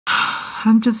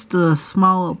I'm just a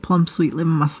small plum sweet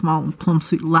living my small plum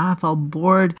sweet life, all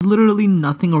bored. Literally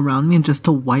nothing around me and just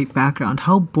a white background.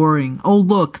 How boring. Oh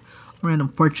look, random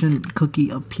fortune cookie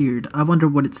appeared. I wonder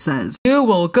what it says. You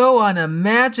will go on a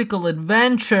magical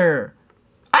adventure.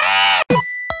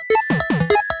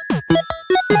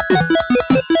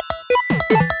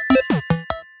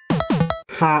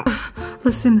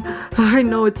 Listen, I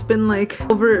know it's been like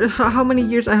over how many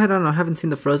years? I don't know, I haven't seen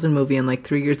the Frozen movie in like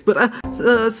 3 years, but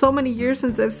so many years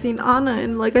since I've seen Anna,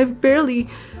 and like I've barely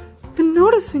been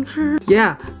noticing her.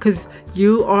 Yeah, cause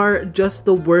you are just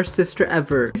the worst sister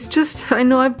ever. It's just, I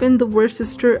know I've been the worst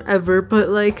sister ever, but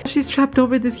like she's trapped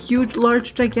over this huge,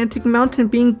 large, gigantic mountain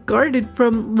being guarded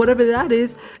from whatever that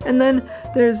is, and then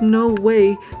there's no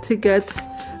way to get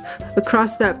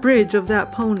across that bridge of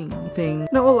that pony thing.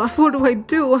 No, Olaf, what do I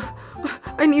do?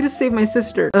 I need to save my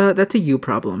sister. That's a you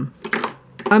problem.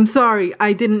 I'm sorry,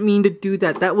 I didn't mean to do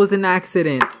that. That was an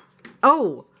accident.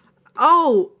 Oh,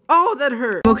 that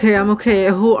hurt. I'm okay.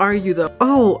 Who are you though?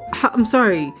 Oh, I'm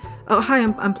sorry. Oh, hi,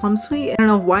 I'm Plum Sweet. I don't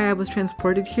know why I was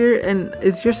transported here, and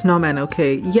is your snowman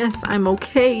okay? Yes, I'm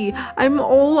okay. I'm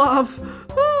Olaf.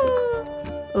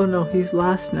 Oh no, he's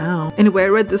lost now. Anyway, I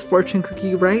read this fortune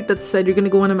cookie, right? That said you're gonna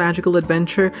go on a magical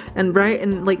adventure, and right,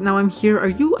 and like now I'm here. Are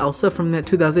you Elsa from that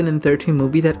 2013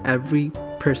 movie that every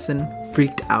person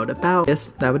freaked out about?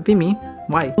 Yes, that would be me.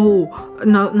 Why? Oh,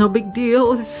 no big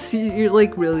deal. You're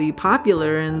like really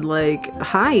popular and like,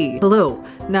 hi. Hello.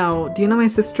 Now, do you know my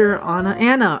sister Anna?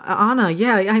 Anna,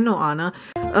 yeah, I know Anna.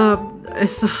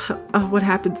 What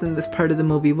happens in this part of the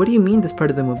movie? What do you mean this part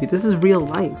of the movie? This is real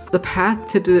life. The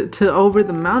path to over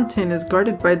the mountain is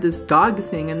guarded by this dog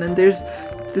thing, and then there's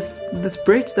this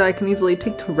bridge that I can easily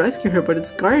take to rescue her, but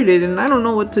it's guarded and I don't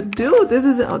know what to do. This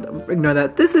is, ignore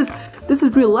that. This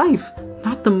is real life,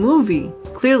 not the movie.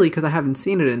 Clearly, because I haven't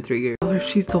seen it in 3 years.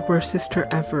 She's the worst sister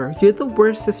ever. You're the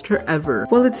worst sister ever.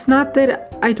 Well, it's not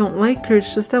that I don't like her,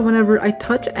 it's just that whenever I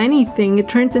touch anything, it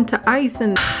turns into ice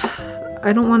and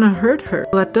I don't want to hurt her.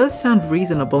 Well, that does sound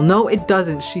reasonable. No, it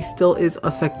doesn't. She still is a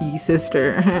sucky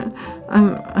sister.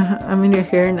 I'm in your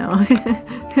hair now.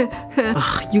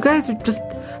 Ugh, you guys are just...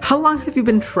 How long have you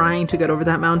been trying to get over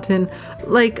that mountain?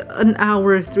 Like an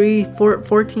hour,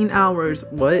 14 hours.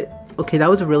 What? Okay, that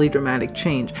was a really dramatic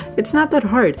change. It's not that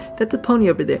hard. That's a pony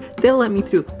over there. They'll let me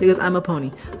through because I'm a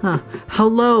pony. Huh.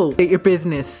 Hello. Get your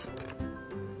business.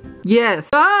 Yes.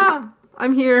 Ah!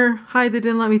 I'm here. Hi, they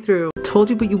didn't let me through.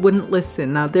 Told you, but you wouldn't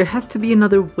listen. Now, there has to be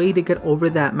another way to get over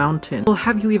that mountain. Well,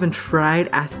 have you even tried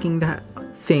asking that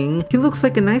thing? He looks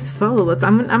like a nice fellow.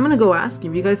 I'm gonna go ask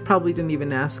him. You guys probably didn't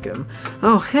even ask him.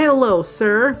 Oh, hello,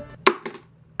 sir.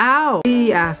 Ow!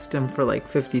 We asked him for like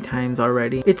 50 times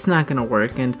already. It's not gonna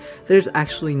work, and there's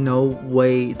actually no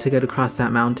way to get across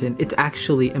that mountain. It's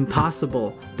actually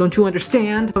impossible. Don't you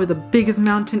understand? We're the biggest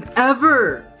mountain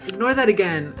ever! Ignore that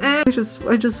again. I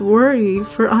just worry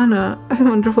for Anna. I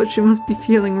wonder what she must be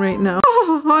feeling right now.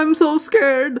 Oh, I'm so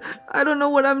scared. I don't know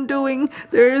what I'm doing.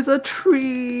 There is a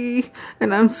tree,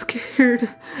 and I'm scared.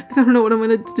 I don't know what I'm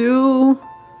gonna do.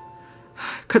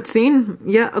 Cutscene?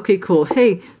 Yeah, okay, cool.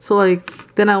 Hey, so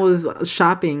like, then I was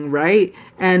shopping, right?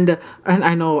 And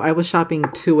I know, I was shopping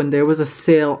too, and there was a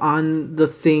sale on the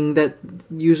thing that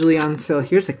usually on sale.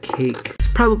 Here's a cake. It's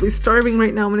probably starving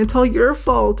right now, and it's all your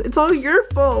fault. It's all your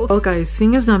fault. Well, guys,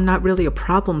 seeing as I'm not really a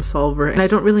problem solver, and I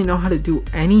don't really know how to do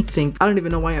anything, I don't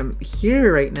even know why I'm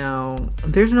here right now.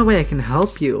 There's no way I can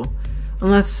help you.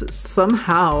 Unless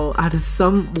somehow, out of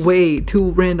some way,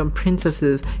 2 random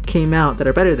princesses came out that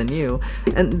are better than you,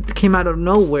 and came out of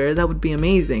nowhere. That would be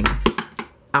amazing.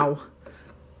 Ow.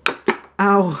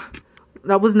 Ow.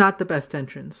 That was not the best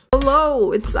entrance.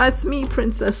 Hello, it's me,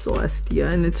 Princess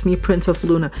Celestia, and it's me, Princess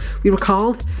Luna. We were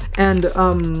called, and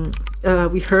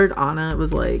we heard Anna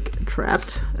was like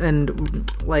trapped, and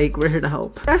like we're here to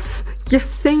help. Yes,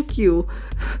 thank you.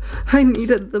 I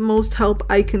needed the most help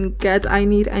I can get. I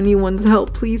need anyone's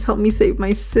help. Please help me save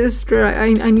my sister.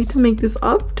 I need to make this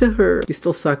up to her. You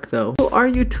still suck though. Who are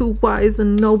you 2 wise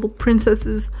and noble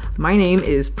princesses? My name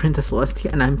is Princess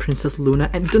Celestia, and I'm Princess Luna,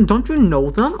 and don't you know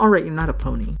them? Alright, you're not a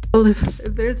pony. Well, if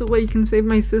there's a way you can save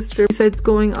my sister besides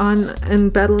going on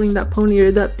and battling that pony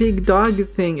or that big dog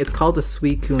thing, it's called a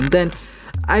Suicune, then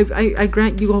I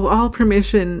grant you all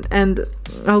permission, and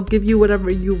I'll give you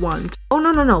whatever you want. Oh,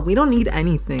 no, we don't need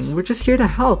anything. We're just here to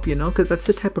help, you know, because that's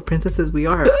the type of princesses we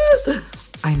are.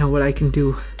 I know what I can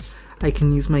do. I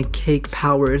can use my cake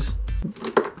powers.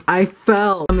 I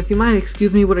fell. If you might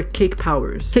excuse me, what are cake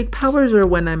powers? Cake powers are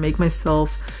when I make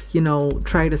myself, you know,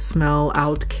 try to smell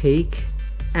out cake,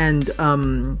 and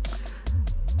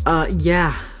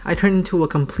yeah, I turn into a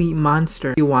complete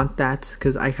monster. You want that?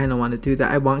 Because I kind of want to do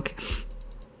that. I want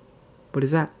What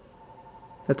is that?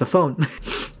 That's a phone.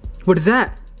 What is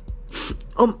that?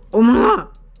 Oh my god!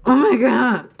 Oh my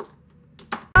god!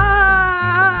 Ah!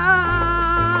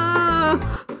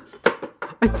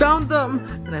 I found them!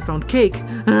 And I found cake.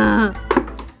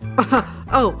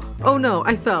 Oh no,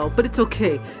 I fell, but it's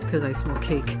okay, because I smell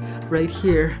cake right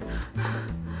here.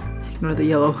 Ignore the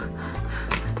yellow.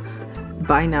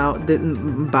 Bye now.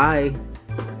 Bye.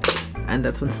 And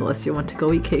that's when Celestia went to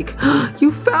go eat cake.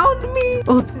 You found me!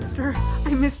 Oh, sister,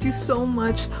 I missed you so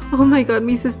much. Oh my god,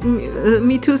 me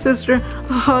too, sister.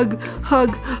 Hug,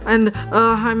 and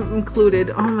I'm included.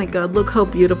 Oh my god, look how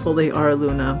beautiful they are,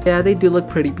 Luna. Yeah, they do look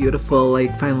pretty beautiful,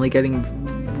 like finally getting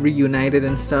reunited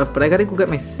and stuff. But I gotta go get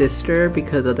my sister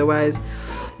because otherwise,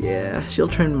 yeah, she'll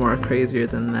turn more crazier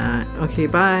than that. Okay,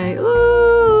 bye.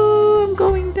 Oh, I'm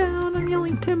going down. I'm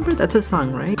yelling timber. That's a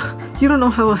song, right? You don't know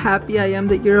how happy I am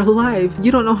that you're alive.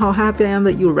 You don't know how happy I am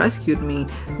that you rescued me.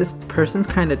 This person's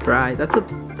kind of dry.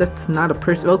 That's not a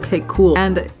person. Okay, cool.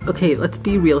 And okay, let's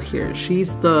be real here.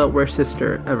 She's the worst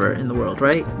sister ever in the world,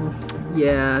 right?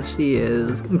 Yeah, she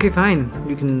is. Okay, fine.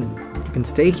 You can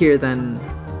stay here then.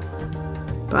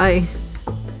 Bye.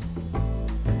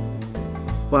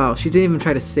 Wow, she didn't even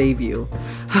try to save you.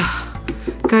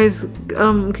 Guys,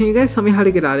 can you guys tell me how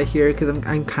to get out of here? Because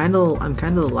I'm kind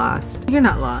of lost. You're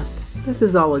not lost. This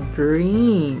is all a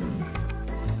dream.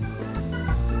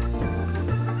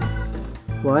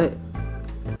 What?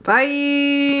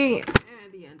 Bye.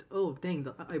 And the end. Oh dang!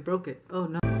 I broke it. Oh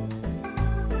no.